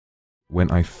when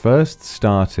I first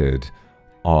started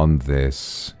on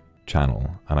this channel,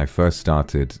 and I first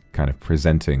started kind of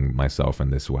presenting myself in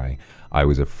this way, I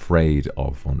was afraid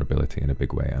of vulnerability in a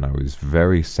big way, and I was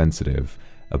very sensitive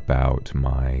about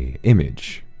my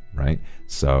image, right?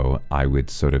 So I would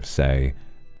sort of say,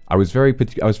 I was very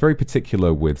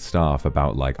particular with staff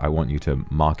about, like, I want you to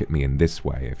market me in this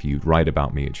way. If you write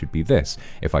about me, it should be this.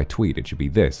 If I tweet, it should be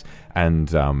this. And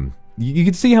you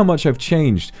can see how much I've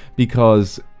changed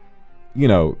because, you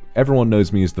know, everyone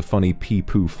knows me as the funny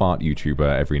pee-poo fart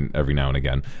YouTuber every now and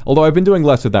again. Although I've been doing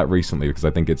less of that recently because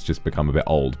I think it's just become a bit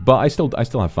old. But I still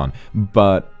have fun.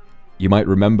 But you might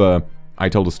remember I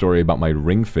told a story about my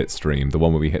Ring Fit stream, the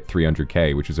one where we hit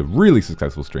 300k, which was a really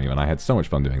successful stream, and I had so much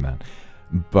fun doing that.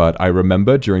 But I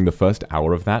remember during the first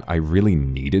hour of that, I really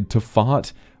needed to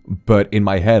fart. But in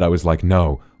my head, I was like,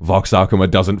 no, Vox Akuma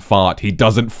doesn't fart. He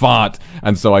doesn't fart.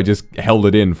 And so I just held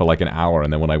it in for like an hour.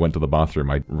 And then when I went to the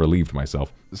bathroom, I relieved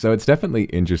myself. So it's definitely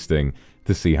interesting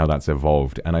to see how that's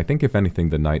evolved. And I think, if anything,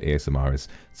 the night ASMR is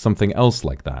something else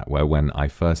like that, where when I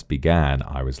first began,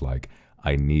 I was like,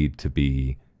 I need to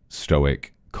be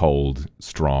stoic, cold,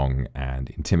 strong, and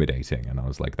intimidating. And I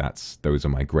was like, those are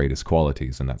my greatest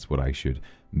qualities, and that's what I should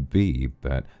be.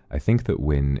 But I think that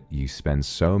when you spend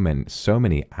so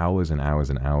many hours and hours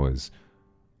and hours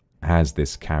as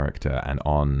this character and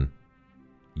on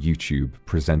YouTube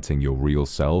presenting your real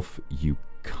self, you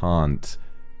can't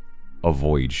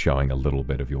avoid showing a little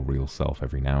bit of your real self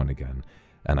every now and again.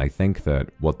 And I think that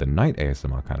what the night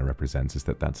ASMR kind of represents is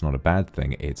that that's not a bad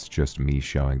thing. It's just me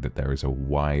showing that there is a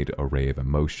wide array of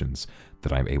emotions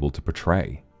that I'm able to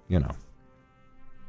portray, you know.